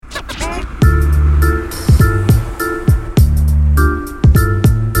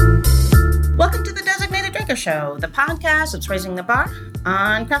Show, the podcast that's raising the bar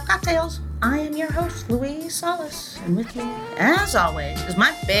on craft cocktails. I am your host, Louise Solis, and with me, as always, is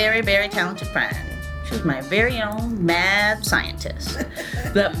my very, very talented friend. She's my very own mad scientist,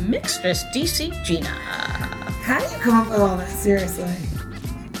 the Mixtress DC Gina. How do you come up with all that, seriously?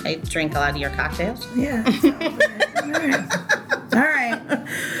 I drink a lot of your cocktails. Yeah. All right.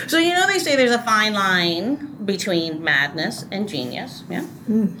 So, they say there's a fine line between madness and genius, yeah?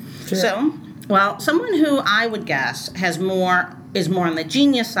 Sure. So, someone who I would guess is more on the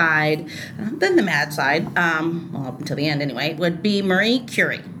genius side than the mad side, up until the end anyway, would be Marie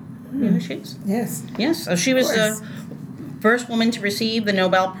Curie. You know who she is? Yes. Yes. So she was the first woman to receive the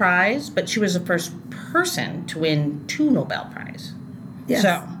Nobel Prize, but she was the first person to win 2 Nobel Prizes. Yes.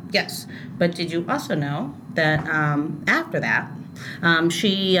 So, yes. But did you also know that after that,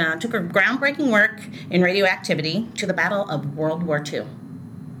 she took her groundbreaking work in radioactivity to the battle of World War II?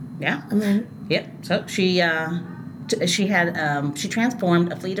 Yeah. Yep. So she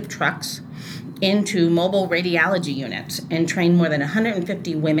transformed a fleet of trucks into mobile radiology units and trained more than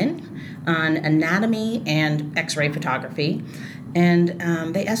 150 women on anatomy and X-ray photography. And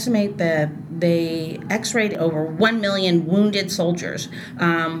they estimate that they X-rayed over 1 million wounded soldiers,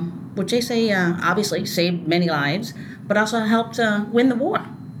 which they say obviously saved many lives, but also helped win the war.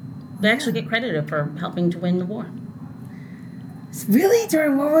 They actually get credited for helping to win the war. Really?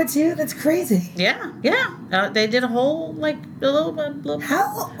 During World War II? That's crazy. Yeah. They did a whole, little...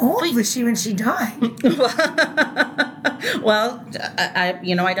 How old was she when she died? Well,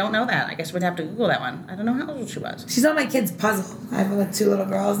 I don't know that. I guess we'd have to Google that one. I don't know how old she was. She's on my kid's puzzle. I have 2 little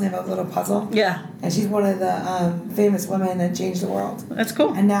girls, and they have a little puzzle. Yeah. And she's one of the famous women that changed the world. That's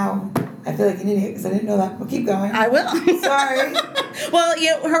cool. And now I feel like an idiot because I didn't know that. Well, keep going. I will. Sorry. Well,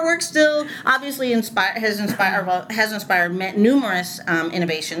 her work still obviously has inspired numerous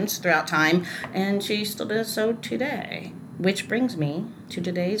innovations throughout time, and she still does so today. Which brings me to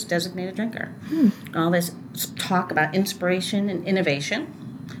today's designated drinker. All this talk about inspiration and innovation.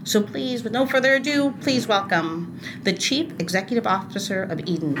 So please, with no further ado, please welcome the Chief Executive Officer of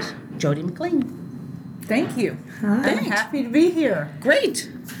EDENS, Jodie McLean. Thank you. Hi. I'm happy to be here. Great.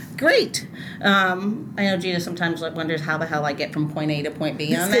 I know Gina sometimes wonders how the hell I get from point A to point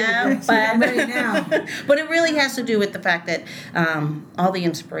B on that. But it really has to do with the fact that all the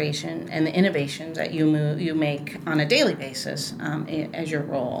inspiration and the innovations that you make on a daily basis as your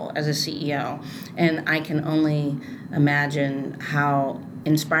role as a CEO. And I can only imagine how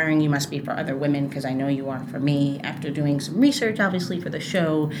inspiring you must be for other women, because I know you are for me after doing some research, obviously, for the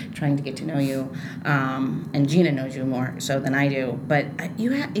show, trying to get to know you. And Gina knows you more so than I do. But you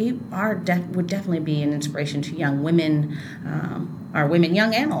would definitely be an inspiration to young women, or women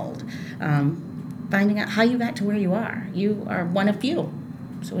young and old, finding out how you got to where you are. You are one of few.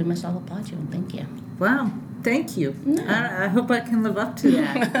 So we must all applaud you and thank you. Wow. Thank you. No. I hope I can live up to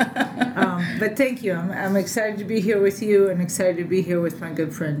that. But thank you. I'm excited to be here with you and excited to be here with my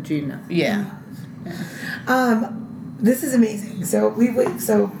good friend Gina. Yeah. This is amazing. So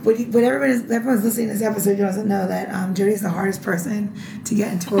when everyone's listening to this episode, you also know that Jodie's the hardest person to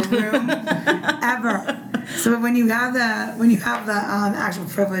get into a room ever. So when you have the actual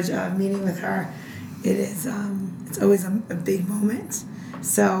privilege of meeting with her, it is it's always a big moment.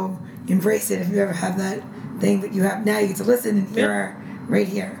 So embrace it if you ever have that thing that you have now. You get to listen and hear her right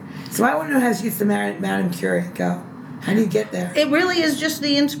here. So I want to know how she gets to Madame Curie go. How do you get there? It really is just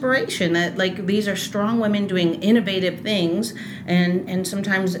the inspiration that, these are strong women doing innovative things and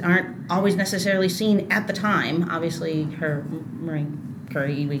sometimes aren't always necessarily seen at the time. Obviously, Marie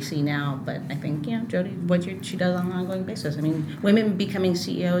Curie we see now, but I think, Jodie, what she does on an ongoing basis. I mean, women becoming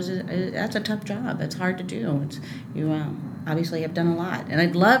CEOs, that's a tough job. That's hard to do. You obviously have done a lot. And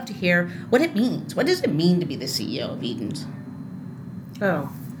I'd love to hear what it means. What does it mean to be the CEO of EDENS?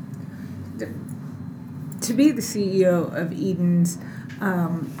 To be the CEO of EDENS,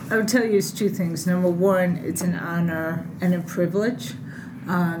 I would tell you it's 2 things. Number 1, it's an honor and a privilege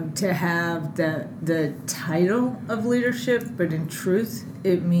to have the title of leadership, but in truth,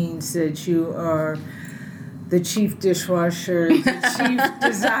 it means that you are the chief dishwasher, the chief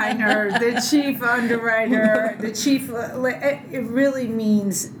designer, the chief underwriter, the chief... It really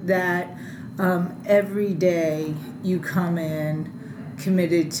means that every day you come in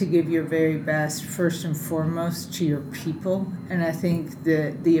committed to give your very best, first and foremost, to your people. And I think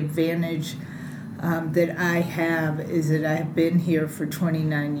the advantage that I have is that I have been here for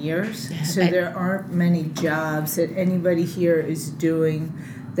 29 years. So there aren't many jobs that anybody here is doing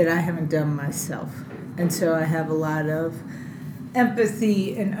that I haven't done myself. And so I have a lot of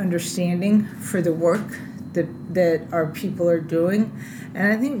empathy and understanding for the work that our people are doing.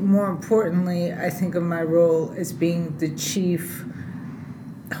 And I think more importantly, I think of my role as being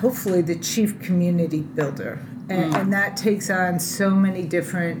hopefully the chief community builder. And that takes on so many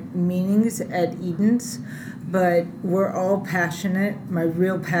different meanings at EDENS, but we're all passionate. My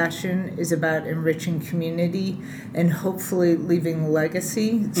real passion is about enriching community and hopefully leaving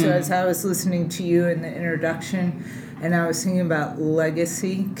legacy. So as I was listening to you in the introduction, and I was thinking about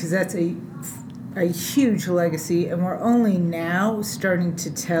legacy, because that's a huge legacy, and we're only now starting to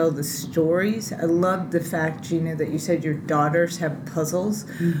tell the stories. I love the fact, Gina, that you said your daughters have puzzles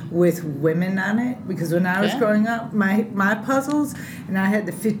with women on it, because when I was growing up, my puzzles, and I had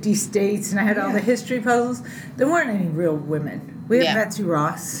the 50 states, and I had all the history puzzles, there weren't any real women. We had Betsy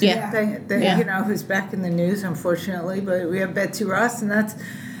Ross, who's back in the news, unfortunately, but we have Betsy Ross, and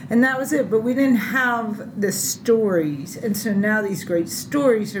that was it. But we didn't have the stories, and so now these great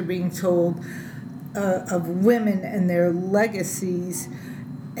stories are being told of women and their legacies.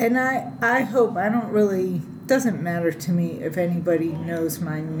 And I hope, doesn't matter to me if anybody knows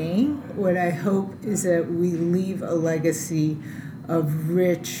my name. What I hope is that we leave a legacy of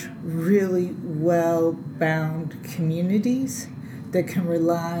rich, really well-bound communities that can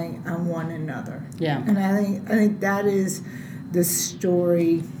rely on one another. Yeah. And I think that is the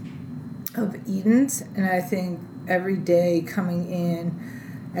story of EDENS. And I think every day coming in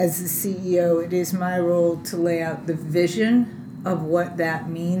as the CEO, it is my role to lay out the vision of what that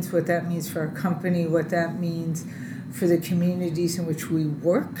means for our company, what that means for the communities in which we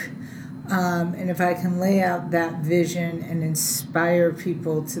work. And if I can lay out that vision and inspire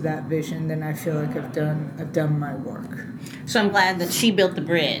people to that vision, then I feel like I've done my work. So I'm glad that she built the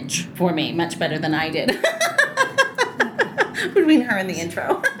bridge for me much better than I did. Between her and the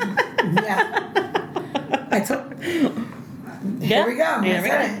intro. Here we go.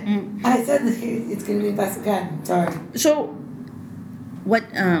 I said that it's going to be a bus again. Sorry. So,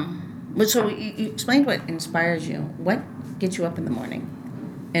 so you explained what inspires you. What gets you up in the morning,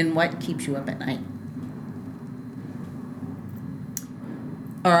 and what keeps you up at night?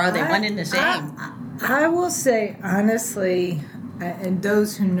 Or are they one and the same? I will say honestly, and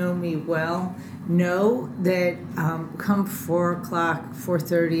those who know me well know that come 4 o'clock,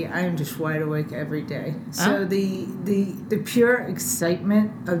 4:30, I am just wide awake every day. So the pure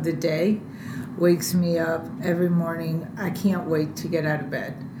excitement of the day wakes me up every morning. I can't wait to get out of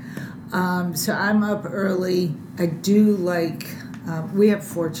bed. So I'm up early. I do we have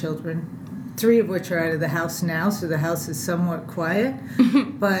 4 children, 3 of which are out of the house now, so the house is somewhat quiet.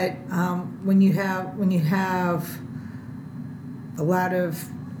 But when you have a lot of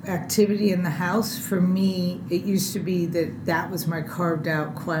activity in the house, for me, it used to be that was my carved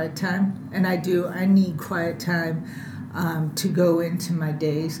out quiet time, and I need quiet time to go into my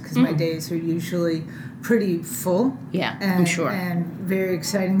days, because my days are usually pretty full. Yeah, I'm sure. And very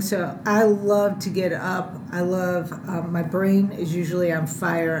exciting. So I love to get up. I love, my brain is usually on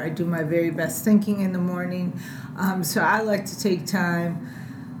fire. I do my very best thinking in the morning. So I like to take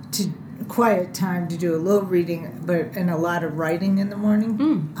quiet time to do a little reading, and a lot of writing in the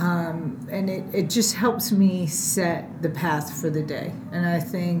morning. And it just helps me set the path for the day. And I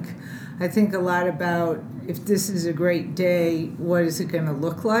think a lot about, if this is a great day, what is it going to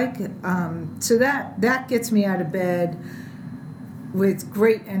look like? So that gets me out of bed with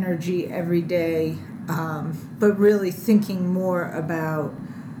great energy every day, but really thinking more about,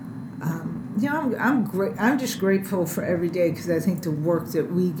 I'm just grateful for every day, because I think the work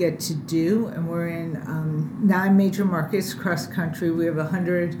that we get to do, and we're in 9 major markets across the country. We have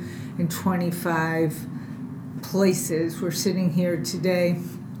 125 places. We're sitting here today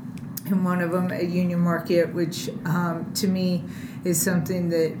in one of them at Union Market, which to me is something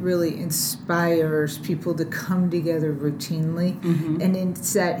that really inspires people to come together routinely. And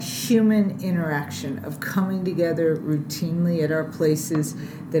it's that human interaction of coming together routinely at our places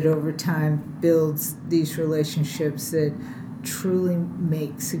that over time builds these relationships that truly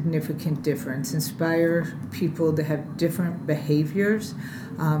make significant difference, inspire people to have different behaviors,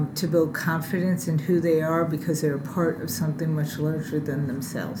 to build confidence in who they are, because they're a part of something much larger than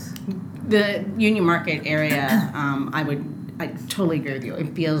themselves. The Union Market area, I totally agree with you.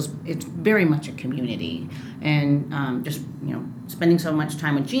 It's very much a community, and just spending so much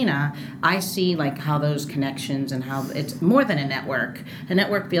time with Gina, I see how those connections, and how it's more than a network. A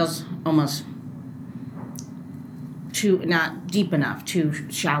network feels almost not deep enough, too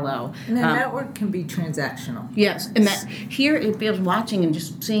shallow. And a network can be transactional. Yes, and that here it feels, watching and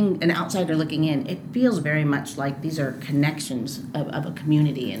just seeing an outsider looking in, it feels very much like these are connections of a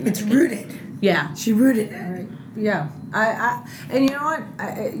community. And it's rooted. Yeah. She rooted it. Right. Yeah. And you know what?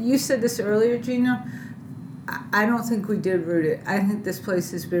 You said this earlier, Gina. I don't think we did root it. I think this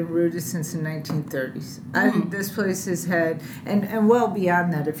place has been rooted since the 1930s. I think this place has had, and well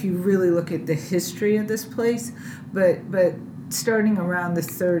beyond that, if you really look at the history of this place, but starting around the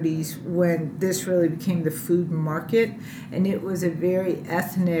 30s when this really became the food market, and it was a very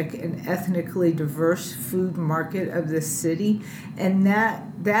ethnic and ethnically diverse food market of the city, and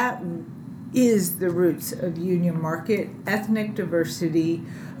that is the roots of Union Market, ethnic diversity.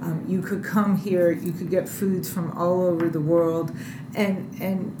 You could come here, you could get foods from all over the world, and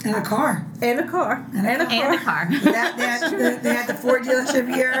a car. And a car. They had the Ford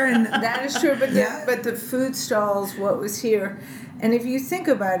dealership here, and that is true. But the food stalls, what was here, and if you think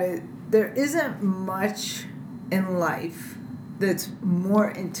about it, there isn't much in life that's more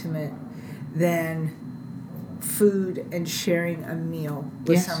intimate than food and sharing a meal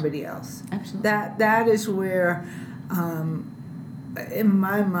with somebody else. Absolutely. That is where, in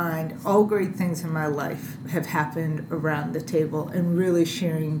my mind, all great things in my life have happened around the table and really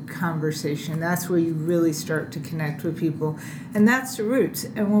sharing conversation. That's where you really start to connect with people, and that's the roots.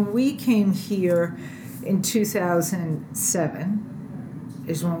 And when we came here in 2007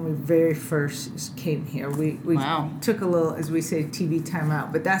 is when we very first came here. We took a little, as we say, TV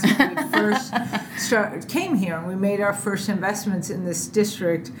timeout, but that's when we first came here, and we made our first investments in this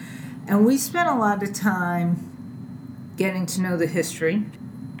district, and we spent a lot of time getting to know the history,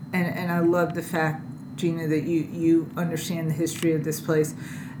 and I love the fact, Gina, that you understand the history of this place,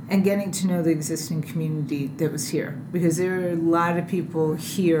 and getting to know the existing community that was here, because there are a lot of people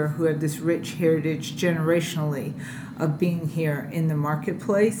here who have this rich heritage generationally of being here in the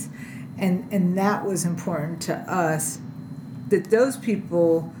marketplace, and that was important to us, that those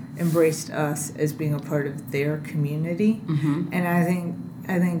people embraced us as being a part of their community. And I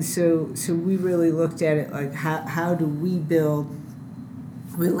think so we really looked at it like, how do we build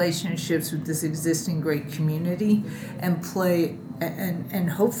relationships with this existing great community and play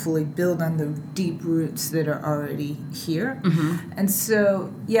and hopefully build on the deep roots that are already here. And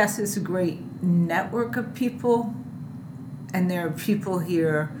so, yes, it's a great network of people, and there are people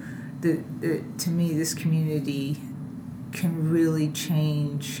here that to me, this community can really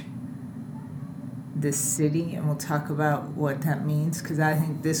change this city, and we'll talk about what that means, because I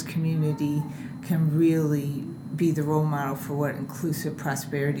think this community can really be the role model for what inclusive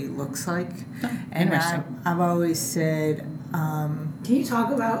prosperity looks like. And I've always said, can you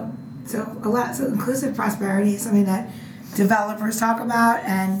talk about so inclusive prosperity is something that developers talk about,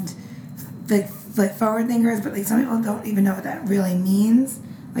 and like forward thinkers, but like some people don't even know what that really means.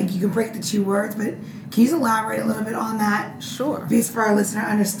 Like, you can break the two words, but can you elaborate a little bit on that? Sure. Because for our listener to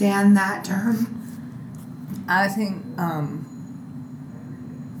understand that term. I think I'm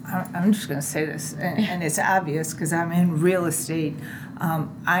just going to say this, and it's obvious because I'm in real estate.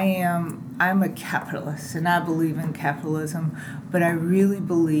 I'm a capitalist, and I believe in capitalism, but I really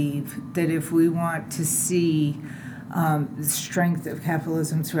believe that if we want to see the strength of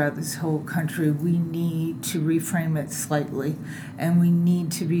capitalism throughout this whole country, we need to reframe it slightly, and we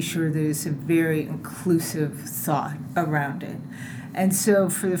need to be sure that it's a very inclusive thought around it. And so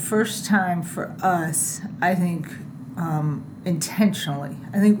for the first time for us, I think intentionally,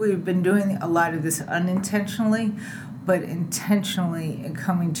 I think we've been doing a lot of this unintentionally, but intentionally in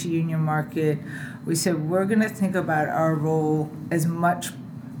coming to Union Market, we said we're going to think about our role as much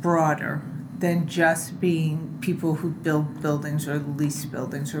broader than just being people who build buildings or lease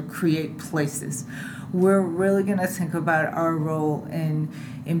buildings or create places. We're really going to think about our role in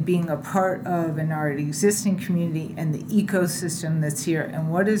being a part of an already existing community and the ecosystem that's here,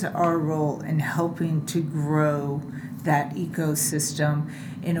 and what is our role in helping to grow that ecosystem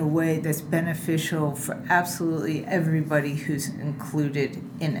in a way that's beneficial for absolutely everybody who's included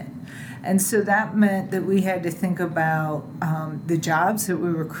in it. And so that meant that we had to think about the jobs that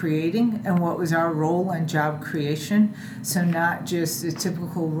we were creating and what was our role in job creation. So not just the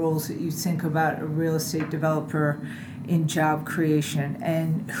typical roles that you think about a real estate developer in job creation,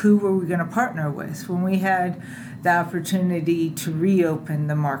 and who were we going to partner with. When we had the opportunity to reopen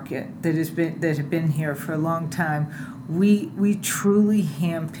the market that had been here for a long time, we truly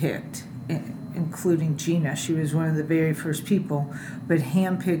handpicked, including Gina. She was one of the very first people, but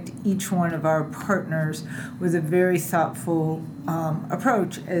handpicked each one of our partners with a very thoughtful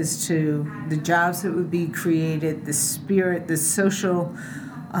approach as to the jobs that would be created, the spirit, the social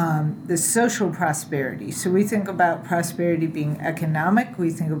prosperity. So we think about prosperity being economic, we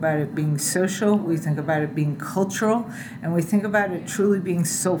think about it being social, we think about it being cultural, and we think about it truly being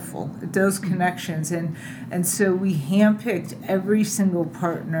soulful, those connections. And so we handpicked every single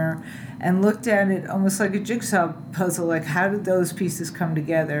partner and looked at it almost like a jigsaw puzzle, like how did those pieces come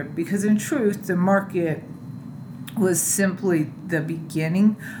together? Because in truth, the market was simply the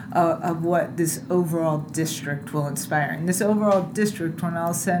beginning of what this overall district will inspire. And this overall district, when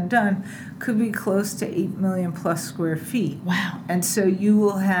all is said and done, could be close to 8 million plus square feet. Wow. And so you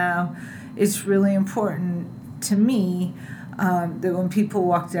will have, it's really important to me that when people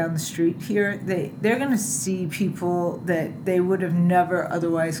walk down the street here, they're going to see people that they would have never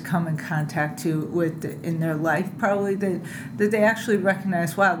otherwise come in contact with in their life, probably that they actually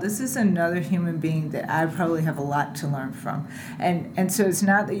recognize, wow, this is another human being that I probably have a lot to learn from. And so it's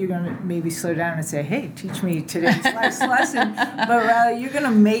not that you're going to maybe slow down and say, hey, teach me today's life's lesson, but rather you're going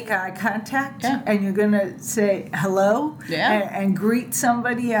to make eye contact and you're going to say hello and greet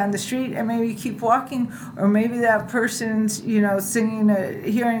somebody on the street, and maybe keep walking, or maybe that person's singing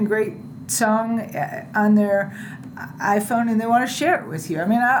hearing a great song on their iPhone and they want to share it with you. I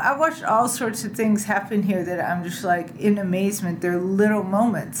mean, I watched all sorts of things happen here that I'm just like in amazement. They're little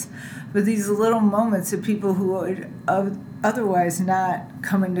moments, but these little moments of people who would otherwise not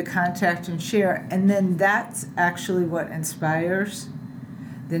come into contact and share, and then that's actually what inspires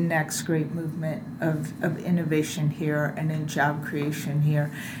the next great movement of innovation here and in job creation here.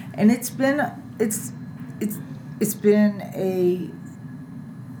 And it's been a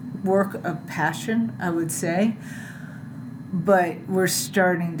work of passion, I would say, but we're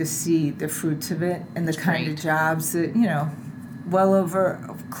starting to see the fruits of it and the kind of jobs that, well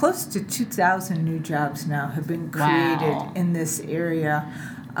over close to 2,000 new jobs now have been created in this area.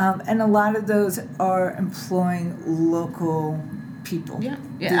 And a lot of those are employing local people.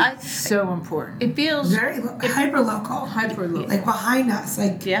 Yeah. So important. It feels very hyper-local. Like behind us,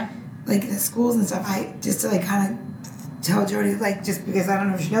 like the schools and stuff. I just to kind of tell Jodie, just because I don't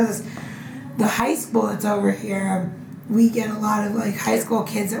know if she knows this, the high school that's over here, we get a lot of high school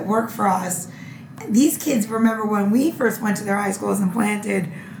kids that work for us. These kids remember when we first went to their high schools and planted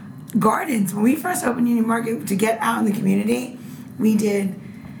gardens. When we first opened Union Market to get out in the community, we did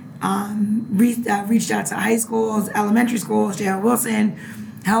reached out to high schools, elementary schools, J.L. Wilson,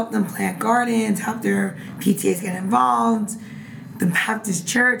 helped them plant gardens, helped their PTAs get involved. The Baptist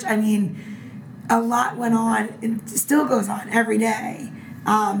Church, I mean, a lot went on. It still goes on every day.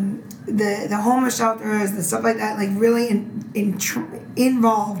 The homeless shelters, the stuff like that, really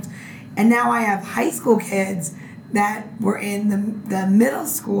involved. And now I have high school kids that were in the middle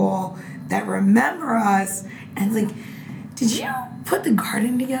school that remember us, and did you put the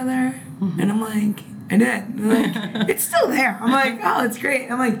garden together? Mm-hmm. And I'm like, I did. Like, it's still there. I'm like, oh, it's great.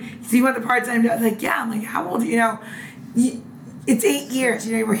 I'm like, so you want the part-time job? Like, yeah. I'm like, how old? It's 8 years.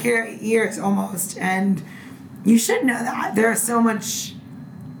 We're here 8 years almost, and you should know that there's so much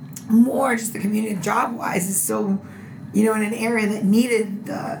more. Just the community job-wise is so, in an area that needed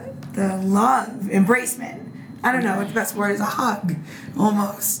the love, embracement. I don't know what the best word is, a hug,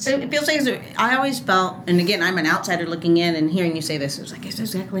 almost. It feels like, I always felt, and again, I'm an outsider looking in and hearing you say this, it was like, it's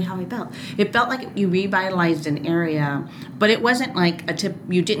exactly how I felt. It felt like you revitalized an area, but it wasn't like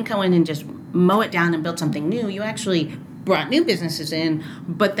you didn't go in and just mow it down and build something new. You actually brought new businesses in,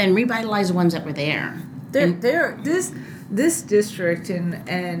 but then revitalized the ones that were there. This district,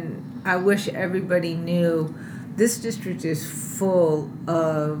 and I wish everybody knew, this district is full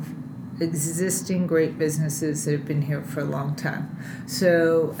of existing great businesses that have been here for a long time.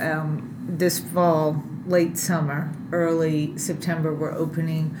 So this fall, late summer, early September, we're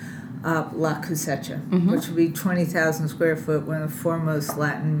opening up La Cosecha, which will be 20,000 square foot, one of the foremost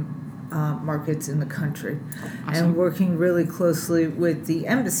Latin markets in the country. Awesome. And working really closely with the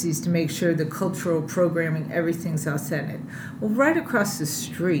embassies to make sure the cultural programming, everything's authentic. Well, right across the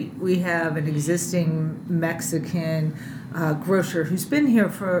street, we have an existing Mexican grocer who's been here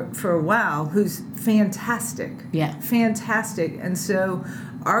for a while, who's fantastic. Yeah. Fantastic. And so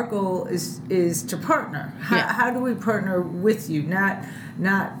our goal is to partner. How do we partner with you? Not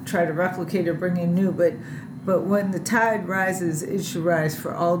try to replicate or bring in new, but when the tide rises, it should rise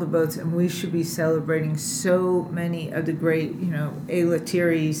for all the boats, and we should be celebrating so many of the great, A.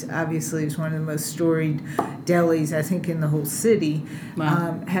 Lettieri's obviously is one of the most storied delis, I think, in the whole city.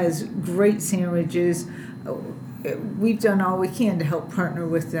 Wow. Has great sandwiches. We've done all we can to help partner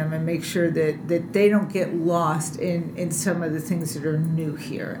with them and make sure that they don't get lost in some of the things that are new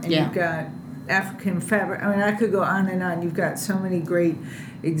here. And you've got African fabric. I mean, I could go on and on. You've got so many great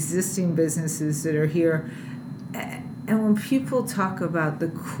existing businesses that are here. And when people talk about the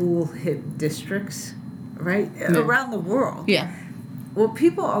cool, hip districts, right, around the world, what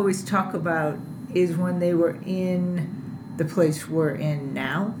people always talk about is when they were in the place we're in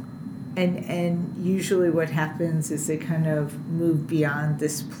now. And usually what happens is they kind of move beyond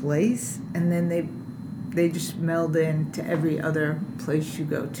this place, and then they They just meld in to every other place you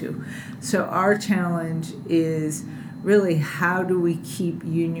go to. So our challenge is really, how do we keep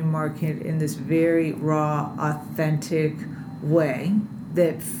Union Market in this very raw, authentic way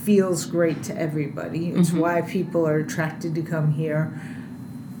that feels great to everybody? It's why people are attracted to come here.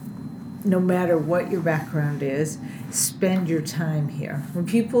 No matter what your background is, spend your time here. When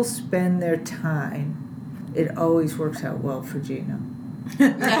people spend their time, it always works out well for Gina.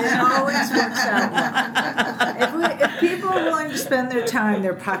 It always works out well. If people are willing to spend their time,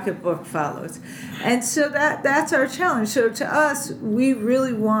 their pocketbook follows. And so that's our challenge. So to us, we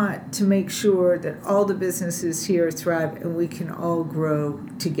really want to make sure that all the businesses here thrive and we can all grow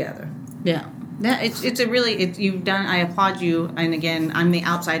together. Yeah. Yeah, you've done. I applaud you. And again, I'm the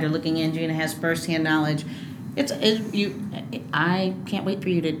outsider looking in. Gina has firsthand knowledge. I can't wait for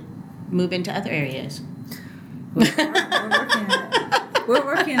you to move into other areas. We're working on it. We're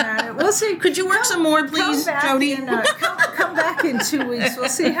working on it. We'll see. Could you work some more, please, Jodie? Come back in 2 weeks. We'll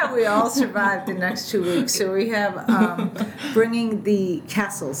see how we all survive the next 2 weeks. So we have bringing the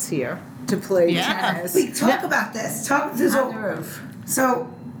castles here to play tennis. We talk about this. On the roof. So,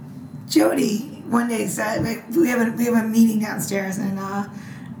 Jodie one day said, we have a meeting downstairs, and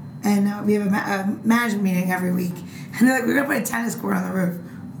we have a management meeting every week, and they're like, we're gonna put a tennis court on the roof.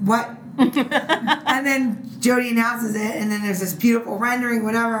 What? And then Jodie announces it, and then there's this beautiful rendering,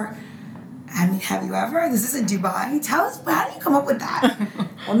 whatever. I mean, have you ever? This isn't Dubai. Tell us, how do you come up with that?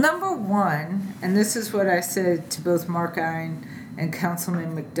 Well, number one, and this is what I said to both Mark Ein and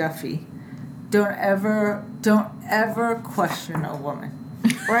Councilman McDuffie: don't ever question a woman.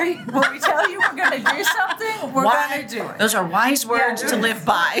 Right? When we tell you we're going to do something, we're going to do it. Those are wise words to live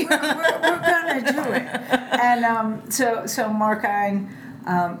by. We're going to do it. And so Mark Ein,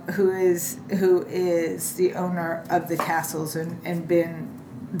 who is the owner of the castles and been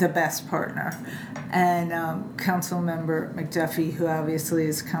the best partner, and Council Member McDuffie, who obviously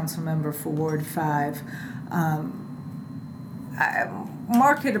is Council Member for Ward 5.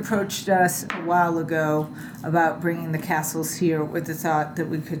 Mark had approached us a while ago about bringing the castles here with the thought that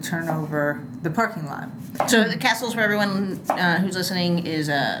we could turn over the parking lot. So the castles, for everyone who's listening, is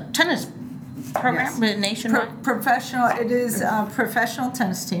a tennis program, but nationwide? Professional. It is a professional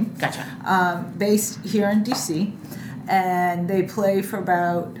tennis team. Gotcha. Based here in D.C., and they play for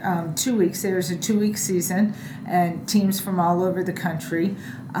about 2 weeks. There's a 2-week season, and teams from all over the country.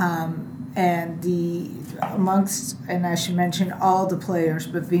 And I should mention all the players,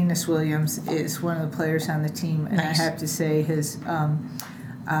 but Venus Williams is one of the players on the team, and Nice. I have to say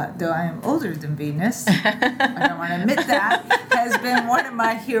though I am older than Venus, I don't want to admit that, has been one of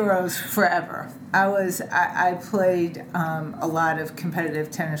my heroes forever. I played a lot of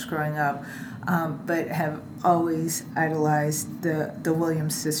competitive tennis growing up, but have always idolized the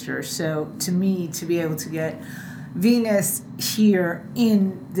Williams sisters. So to me, to be able to get Venus here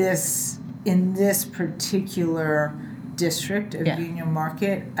in this particular district of Union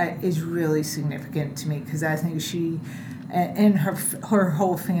Market is really significant to me, because I think she and her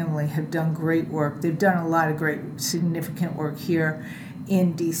whole family have done great work. They've done a lot of great, significant work here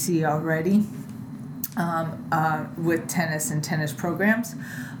in DC already with tennis and tennis programs.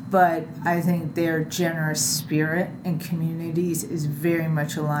 But I think their generous spirit and communities is very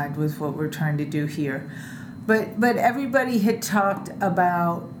much aligned with what we're trying to do here. But everybody had talked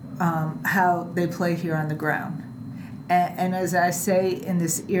about how they play here on the ground. And as I say, in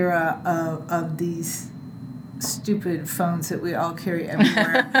this era of these stupid phones that we all carry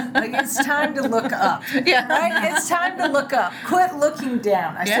everywhere, like, it's time to look up. Yeah. Right? It's time to look up. Quit looking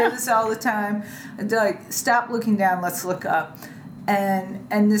down. I say this all the time. Like, stop looking down, let's look up.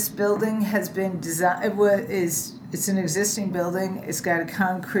 And this building has been designed, it's an existing building. It's got a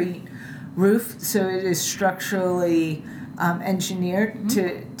concrete roof, so it is structurally engineered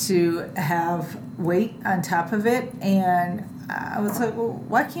to have weight on top of it. And I was like, well,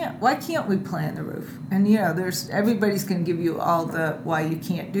 why can't we play on the roof? And everybody's going to give you all the why you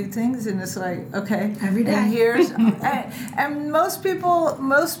can't do things, and it's like, okay, every day. And here's and most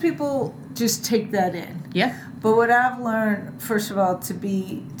people just take that in. Yeah. But what I've learned, first of all, to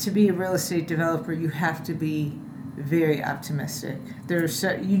be a real estate developer, you have to be very optimistic. You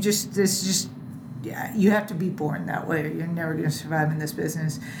have to be born that way, or you're never going to survive in this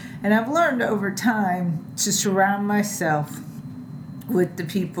business. And I've learned over time to surround myself with the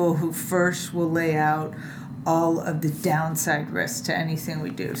people who first will lay out all of the downside risks to anything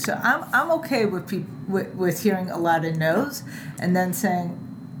we do. So I'm okay with hearing a lot of no's and then saying,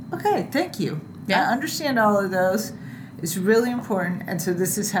 okay, thank you. Yeah. I understand all of those. It's really important, and so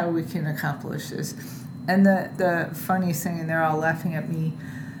this is how we can accomplish this. And the funniest thing, and they're all laughing at me,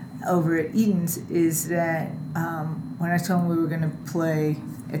 over at Eden's is that when I told them we were going to play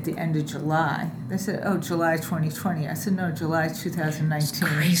at the end of July, they said, "Oh, July 2020." I said, "No, July 2019."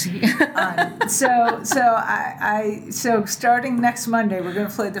 Crazy. So starting next Monday, we're going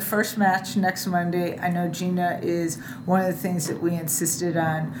to play the first match next Monday. I know Gina is one of the things that we insisted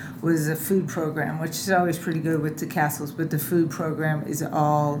on was a food program, which is always pretty good with the castles, but the food program is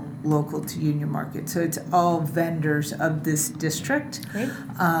all local to Union Market. So it's all vendors of this district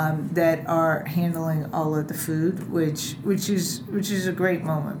that are handling all of the food, which is a great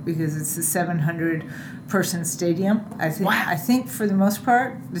moment because it's a 700 person stadium. I think for the most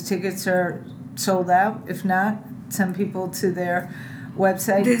part the tickets are sold out. If not, send people to their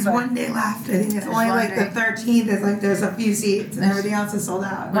website. There's one day left. I think it's only like the 13th. It's like there's a few seats and everything else is sold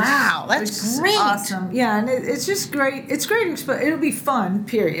out. Wow, that's great. Awesome. Yeah, and it's just great. It's great it'll be fun,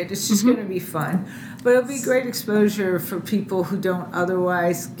 period. It's just going to be fun. But it'll be great exposure for people who don't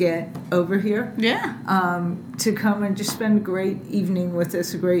otherwise get over here. Yeah. To come and just spend a great evening with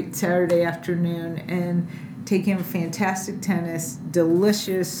us, a great Saturday afternoon, and take in fantastic tennis,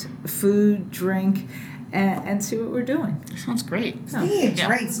 delicious food, drink, and see what we're doing. Sounds great. Hey,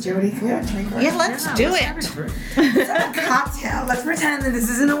 drinks, Jodie. Can we have a drink? Yeah, let's do it. Let's have a cocktail. Let's pretend that this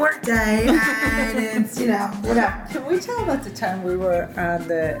isn't a work day and it's, whatever. Can we tell about the time we were on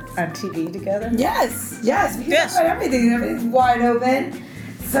TV together? Yes. We can talk about everything. Everything's wide open.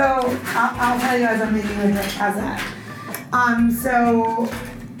 So I'll tell you as I'm making a drink. How's that? So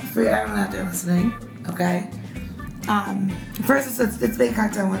for everyone out there listening, okay. First, let's make a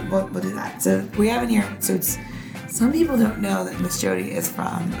cocktail. We'll do that. So we have in here. So some people don't know that Miss Jodie is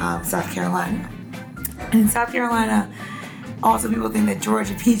from South Carolina, and in South Carolina, also people think that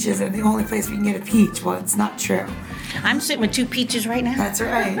Georgia peaches are the only place we can get a peach. Well, it's not true. I'm sitting with 2 peaches right now. That's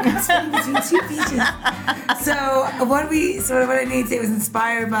right. I'm sitting between 2 peaches. So what I need to say was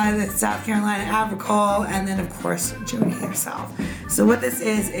inspired by the South Carolina Agricole, and then of course Jodie herself. So what this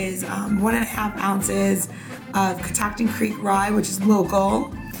is 1.5 ounces of Catoctin Creek rye, which is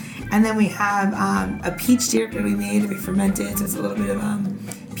local, and then we have a peach syrup that we made and we fermented. So it's a little bit of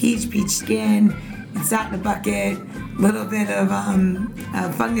peach skin. It sat in a bucket. A little bit of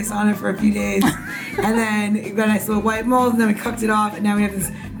fungus on it for a few days, and then we got a nice little white mold, and then we cooked it off, and now we have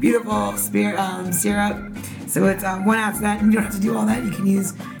this beautiful syrup. So it's 1 ounce of that, and you don't have to do all that. You can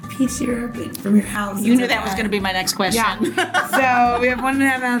use peach syrup from your house. You knew that was going to be my next question. Yeah. So we have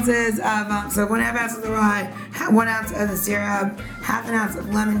 1.5 ounces of 1.5 ounces of the rye, 1 ounce of the syrup, 1/2 ounce of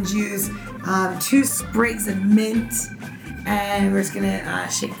lemon juice, 2 sprigs of mint. And we're just gonna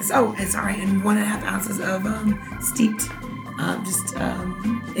shake this. Oh, it's all right. And 1.5 ounces of steeped,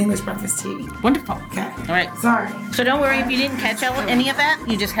 English breakfast tea. Wonderful. Okay. All right. Sorry. So don't worry if you didn't catch any of that.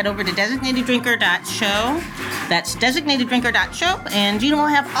 You just head over to designateddrinker.show. That's designateddrinker.show, and Gina will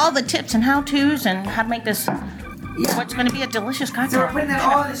have all the tips and how-tos and how to make this. Yeah. What's going to be a delicious So cocktail. we're putting that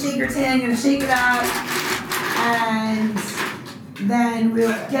all in the shaker tin. Gonna shake it out, and then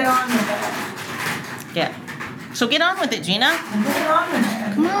we'll get on with it. Yeah. So get on with it, Gina. And get on with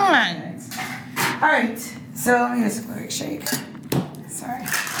it. Come on. All right. So let me just a quick shake. Sorry.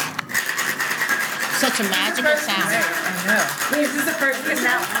 Such a magical sound. I know. Wait, is this the first thing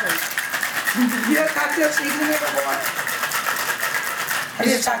now? You had cocktail shaking in here before? Have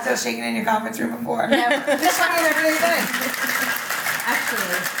you had cocktail shaking in your conference room before? Never. This one is everything thing.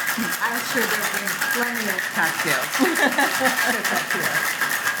 Actually, I'm sure there've been plenty of cocktails.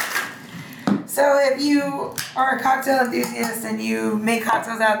 So if you are a cocktail enthusiast and you make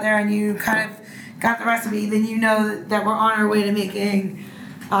cocktails out there and you kind of got the recipe, then you know that we're on our way to making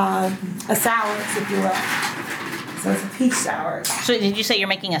a sours, if you will. So it's a peach sours. So did you say you're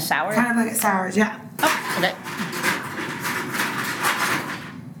making a sour? Kind of like a sours, yeah. Oh, okay.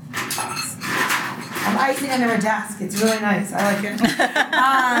 I'm icing under a desk. It's really nice. I like it.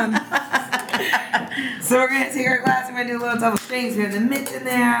 So we're going to take our glass and we're going to do a little double strings. We have the mint in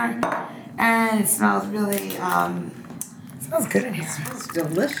there. And it smells really, smells good in here. It smells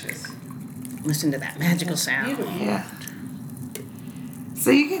delicious. Listen to that magical sound. Yeah. So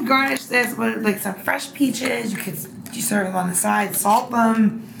you can garnish this with like some fresh peaches. You serve them on the side, salt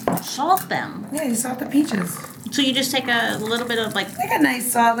them. Salt them. Yeah, you salt the peaches. So you just take a little bit of like a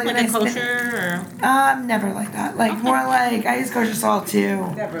nice salt, like a nice kosher or? Never like that. Like more like I use kosher salt too.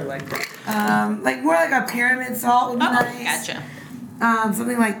 Never like that. Like more like a pyramid salt would be nice. Gotcha.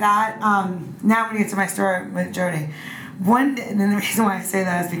 Something like that. Now when you get to my story with Jodie, one day, and then the reason why I say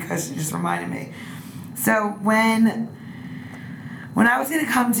that is because she just reminded me. So when I was gonna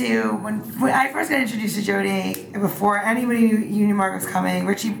come to when I first got introduced to Jodie, before anybody knew Union Market was coming,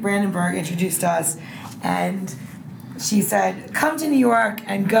 Richie Brandenburg introduced us, and she said, come to New York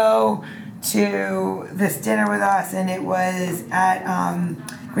and go to this dinner with us. And it was at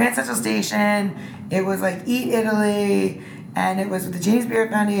Grand Central Station. It was like Eat Italy. And it was with the James Beard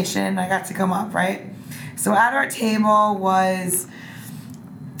Foundation. I got to come up, right? So at our table was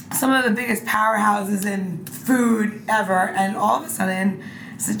some of the biggest powerhouses in food ever. And all of a sudden,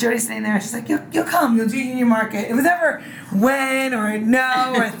 so Jodie's sitting there, she's like, you'll come, you'll do Union Market. It was never when or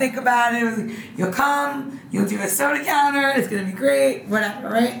no or think about it. It was like, you'll come, you'll do a soda counter, it's gonna be great, whatever,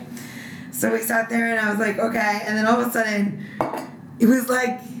 right? So we sat there and I was like, okay. And then all of a sudden, it was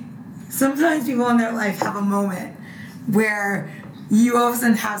like, sometimes people in their life have a moment where you all of a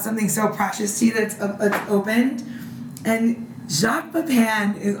sudden have something so precious to you that's opened. And Jacques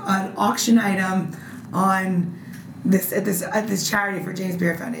Pepin is an auction item on this at this charity for James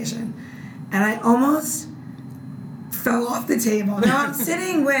Beard Foundation, and I almost fell off the table. Now I'm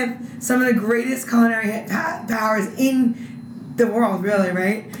sitting with some of the greatest culinary powers in the world, really,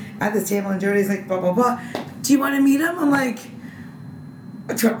 right? At this table, and Jodie's like, blah blah blah. Do you want to meet him? I'm like,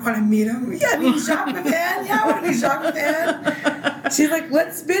 do I want to meet him? Yeah, I mean Jacques Pepin. Yeah, I want to meet Jacques Pepin. She's like,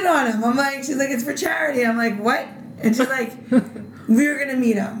 let's bid on him. I'm like, she's like, it's for charity. I'm like, what? And she's like, we were gonna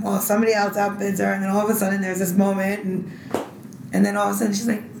meet him. Well, somebody else outbids her, and then all of a sudden there's this moment, and then all of a sudden she's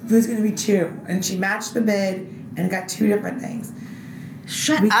like, who's gonna be two? And she matched the bid and got two different things.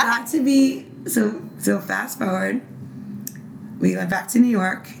 We got to be so fast forward. We went back to New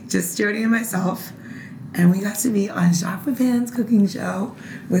York, just Jodie and myself, and we got to be on Jacques Pepin's cooking show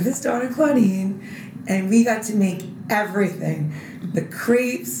with his daughter Claudine, and we got to make everything, the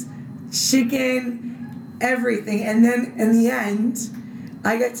crepes, chicken, everything. And then in the end,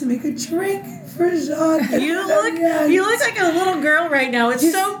 I got to make a drink for Jacques. You look like a little girl right now.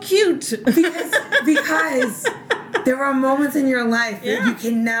 It's so cute. Because there are moments in your life that you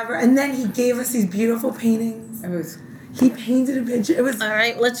can never. And then he gave us these beautiful paintings. He painted a picture. It was all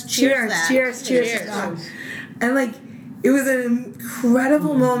right. Let's cheers. Cheers. And like, it was an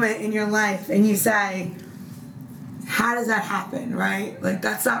incredible moment in your life, and you say, how does that happen, right? Like,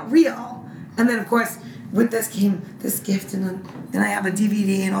 that's not real. And then of course, with this came this gift, and then I have a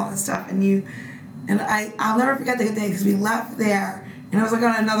DVD and all this stuff, and I'll never forget the day, because we left there and I was like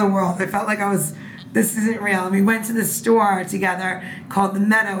on another world. I felt like this isn't real. And we went to this store together called The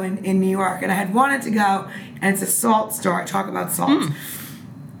Meadow in New York, and I had wanted to go, and it's a salt store. I talk about salt.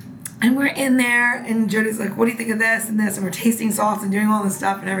 And we're in there, and Jodie's like, what do you think of this and this? And we're tasting salts and doing all this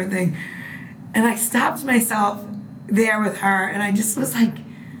stuff and everything. And I stopped myself there with her, and I just was like,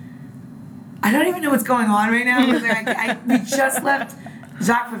 I don't even know what's going on right now. We just left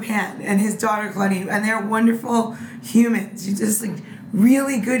Jacques Pepin and his daughter Claudine, and they're wonderful humans. You're just like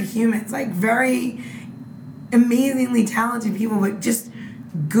really good humans, like very amazingly talented people, but just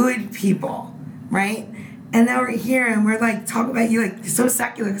good people, right? And now we're here, and we're like talking about you, like so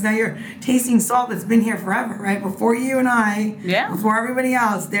secular, because now you're tasting salt that's been here forever, right? Before you and I, before everybody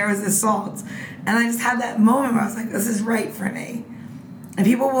else, there was this salt, and I just had that moment where I was like, this is right for me. And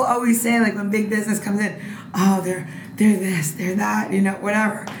people will always say, like, when big business comes in, oh, they're this, they're that, you know,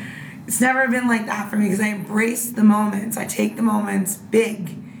 whatever. It's never been like that for me, because I embrace the moments. I take the moments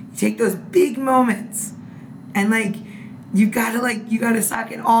big. You take those big moments, and like you gotta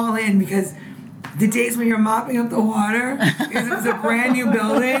suck it all in, because the days when you're mopping up the water because it was a brand new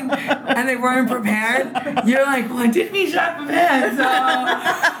building and they weren't prepared, you're like, well, I didn't meet Jacques Pepin, so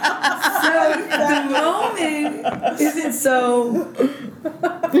the moment isn't so,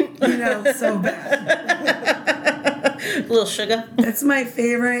 so bad. A little sugar. That's my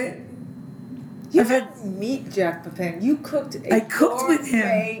favorite. You didn't meet Jacques Pepin. You cooked with him.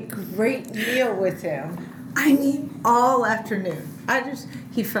 A great meal with him. I mean, all afternoon.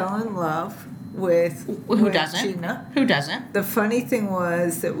 He fell in love with Gina. Who doesn't? The funny thing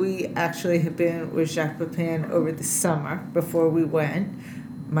was that we actually had been with Jacques Pepin over the summer before we went.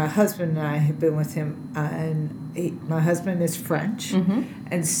 My husband and I had been with him, and my husband is French,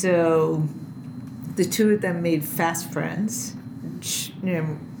 and so the two of them made fast friends.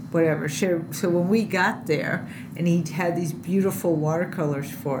 Whatever. So when we got there, and he had these beautiful watercolors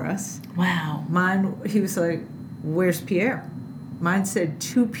for us. Wow. He was like, "Where's Pierre?" Mine said,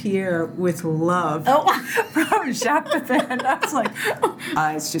 "To Pierre with love." Oh, from Jacques Pepin. I was like,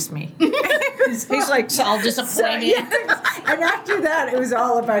 it's just me. He's like, so all disappointed. Yeah. And after that, it was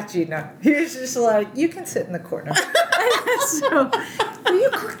all about Gina. He was just like, you can sit in the corner. So you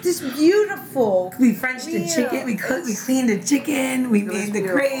cooked this beautiful. We Frenched the chicken. We cooked. We cleaned the chicken. We made the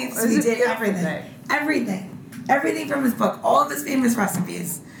crepes. We did everything from his book. All of his famous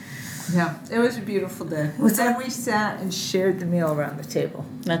recipes. Yeah, it was a beautiful day. Then we sat and shared the meal around the table.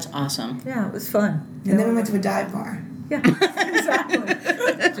 That's awesome. Yeah, it was fun. And then we went to a dive bar. Yeah, exactly.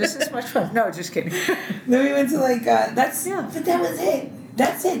 Just as much fun. No, just kidding. Then we went to like but that was it.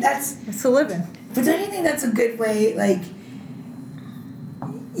 That's it. It's a living. But don't you think that's a good way? Like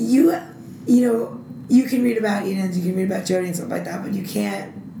you know, you can read about EDENS, you can read about Jodie and stuff like that, but you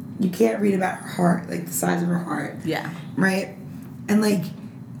can't read about her heart, like the size of her heart. Yeah. Right? And like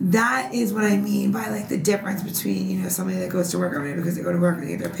that is what I mean by like the difference between, you know, somebody that goes to work every day because they go to work and they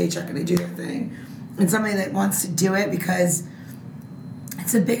get their paycheck and they do their thing, and somebody that wants to do it because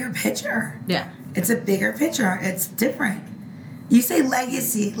it's a bigger picture. Yeah. It's a bigger picture. It's different. You say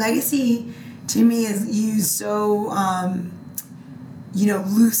legacy. Legacy to me is used so you know,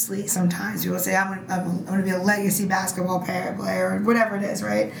 loosely sometimes. People say, I'm gonna be a legacy basketball player or whatever it is,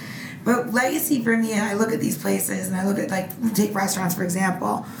 right? But legacy for me, I look at these places and I look at, like, take restaurants, for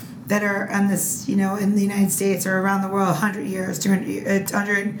example, that are on this, you know, in the United States or around the world, 100 years, 200,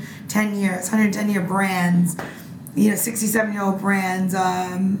 110 years, 110-year brands, you know, 67-year-old brands,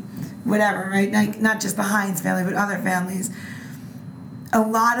 whatever, right? Like, not just the Heinz family, but other families. A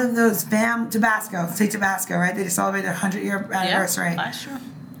lot of those Tabasco, say Tabasco, right? They just celebrated their 100-year anniversary. Yeah, sure.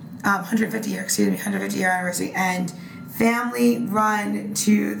 150-year anniversary, and family run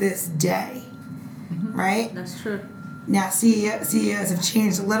to this day, right? That's true. Now CEOs have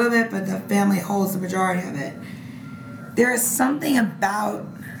changed a little bit, but the family holds the majority of it. There is something about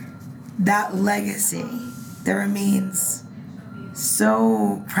that legacy that remains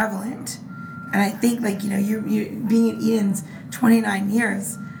so prevalent, and I think, like, you know, you're being at EDENS 29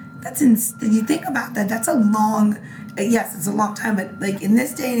 years. You think about that. That's a long. Yes, it's a long time, but like in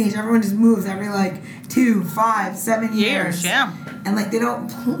this day and age, everyone just moves every like 2, 5, 7 years. Yeah. And like they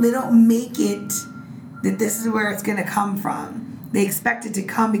don't make it that this is where it's gonna come from. They expect it to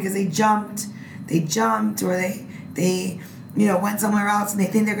come because they jumped, or they you know, went somewhere else and they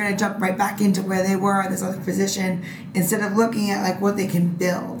think they're gonna jump right back into where they were in this other position instead of looking at like what they can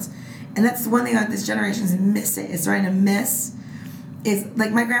build. And that's one thing that this generation is missing. It's starting to miss. Is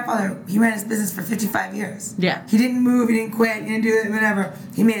like my grandfather, he ran his business for 55 years. Yeah. He didn't move, he didn't quit, he didn't do it, whatever.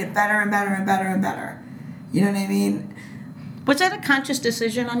 He made it better and better and better and better. You know what I mean? Was that a conscious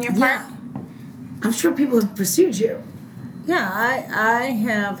decision on your part? Yeah. I'm sure people have pursued you. Yeah, I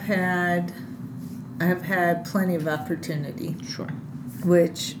have had plenty of opportunity. Sure.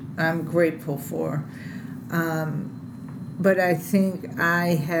 Which I'm grateful for. But I think I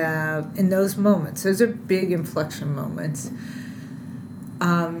have, in those moments, those are big inflection moments,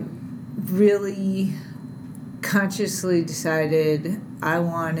 really consciously decided I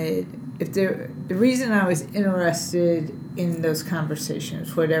wanted, the reason I was interested in those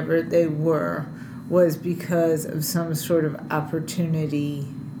conversations, whatever they were, was because of some sort of opportunity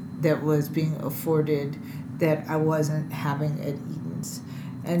that was being afforded that I wasn't having at EDENS.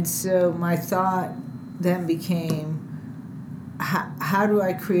 And so my thought then became, how do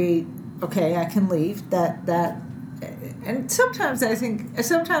I create, okay, I can leave, and sometimes I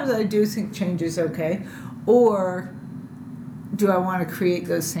do think change is okay, or do I want to create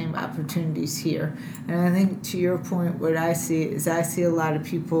those same opportunities here? And I think to your point, what I see a lot of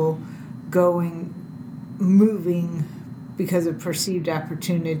people moving because of perceived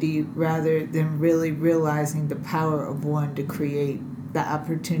opportunity rather than really realizing the power of one to create the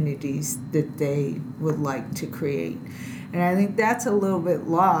opportunities that they would like to create. And I think that's a little bit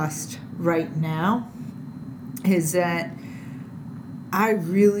lost right now, is that I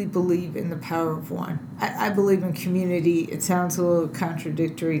really believe in the power of one. I believe in community. It sounds a little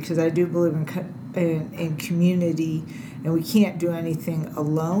contradictory because I do believe in community, and we can't do anything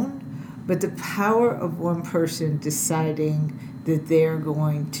alone. But the power of one person deciding that they're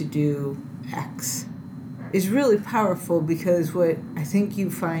going to do X is really powerful, because what I think you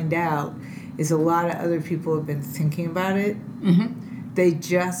find out is a lot of other people have been thinking about it. Mm-hmm. They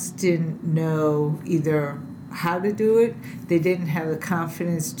just didn't know either how to do it, they didn't have the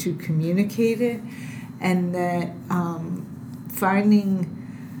confidence to communicate it, and that finding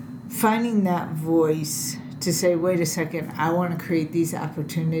that voice to say, wait a second, I want to create these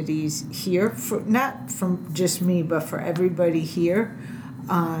opportunities here, for not from just me, but for everybody here,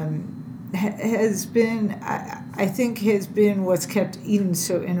 has been, I think has been what's kept EDENS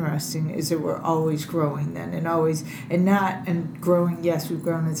so interesting, is that we're always growing then, and growing, yes, we've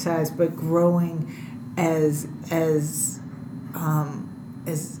grown in size, but growing as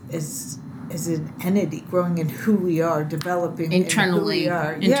an entity, growing in who we are, developing internally, in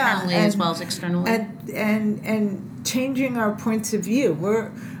who we are. As well as externally, and changing our points of view.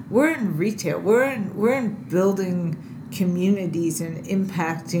 We're in retail. We're in building communities and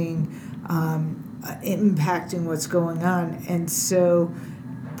impacting what's going on. And so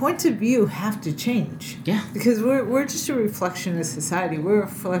points of view have to change. Yeah. Because we're just a reflection of society. We're a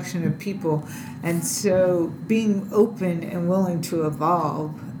reflection of people. And so being open and willing to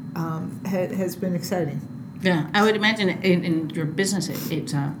evolve has been exciting. Yeah, I would imagine in your business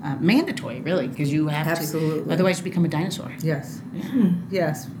it's mandatory, really, because you have Absolutely. to. Otherwise, you become a dinosaur. Yes. Yeah.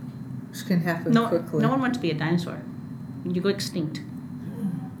 Yes. Which can happen No, quickly. no one wants to be a dinosaur. You go extinct.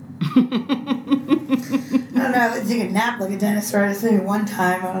 I don't know. I'd like to take a nap like a dinosaur. Just maybe one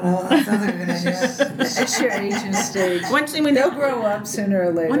time. I don't know. That sounds like a good idea. It's your aging stage. One thing we They'll grow up sooner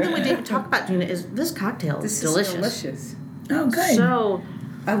or later. One thing we didn't talk about, Gina, is this cocktail is delicious. Delicious. Oh, good. So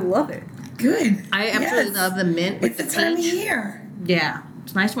I love it. Good. I absolutely love the mint with It's the time of peach. year. Yeah,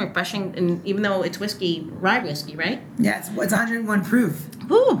 it's nice and refreshing, and even though it's whiskey, rye whiskey, right? Yeah, it's 101 proof.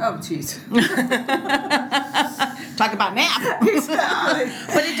 Woo. Oh, jeez. Talk about nap. But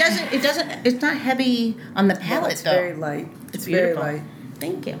it doesn't. It's not heavy on the palate, It's though. very light. It's very beautiful. light.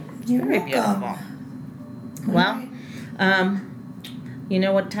 Thank you. You're Very welcome. beautiful. Well, you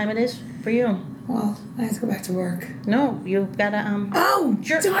know what time it is for you? Well, I have to go back to work. No, you've got to Oh,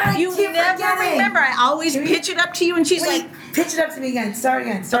 Sure. do I You keep never forgetting. remember. I always Can we- pitch it up to you, and she's Wait, like, pitch it up to me again. Start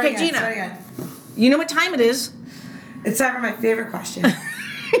again. Start Okay, again. Gina. Start again. "You know what time it is?" It's time for my favorite question.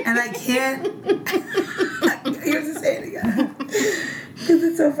 And I can't. You have to say it again. Because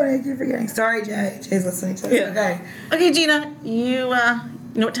it's so funny. I keep forgetting. Sorry, Jay. Jay's listening to this. Yeah. Okay. Okay, Gina, you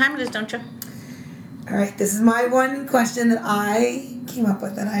know what time it is, don't you? All right. This is my one question that I came up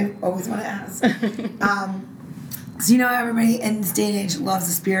with that I always want to ask. So you know everybody in this day and age loves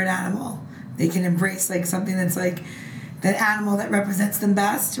a spirit animal. They can embrace like something that's like that animal that represents them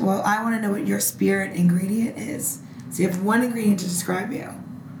best. Well, I want to know what your spirit ingredient is. So you have one ingredient to describe you.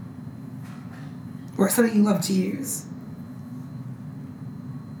 Or something you love to use.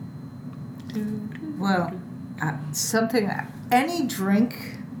 Well, any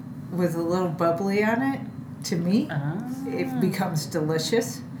drink with a little bubbly on it, to me, it becomes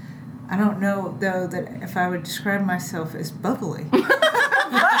delicious. I don't know, though, that if I would describe myself as bubbly.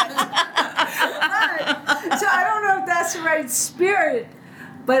 So I don't know if that's the right spirit,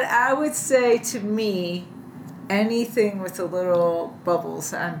 but I would say to me, anything with a little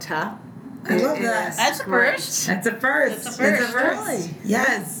bubbles on top. I love that. That's a great. first. That's a first. That's a first. Really?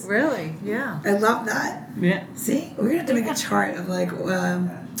 Yes. Really? Yeah. I love that. Yeah. See? We're going to have to make a chart of like,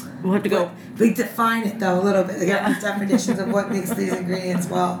 We'll have to go. we define it though a little bit. Like have definitions of what makes these ingredients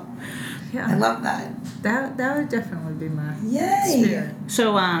well. Yeah. I love that. That would definitely be my Yay. spirit.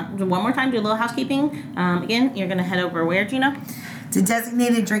 So one more time, do a little housekeeping. Again, you're going to head over where, Gina? To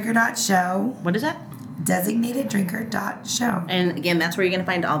designateddrinker.show. What is that? Designateddrinker.show. And again, that's where you're going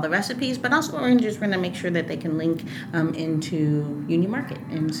to find all the recipes, but also we're just going to make sure that they can link into Union Market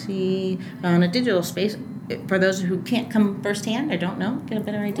and see on a digital space. For those who can't come firsthand or don't know, get a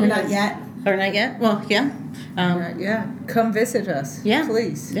better idea. Or not yet. Or not yet. Well, yeah. Yeah. Come visit us. Yeah.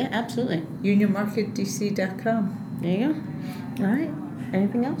 Please. Yeah, absolutely. UnionMarketDC.com. There you go. All right.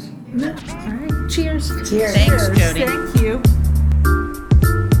 Anything else? No. All right. Cheers. Cheers. Thanks, Jodie.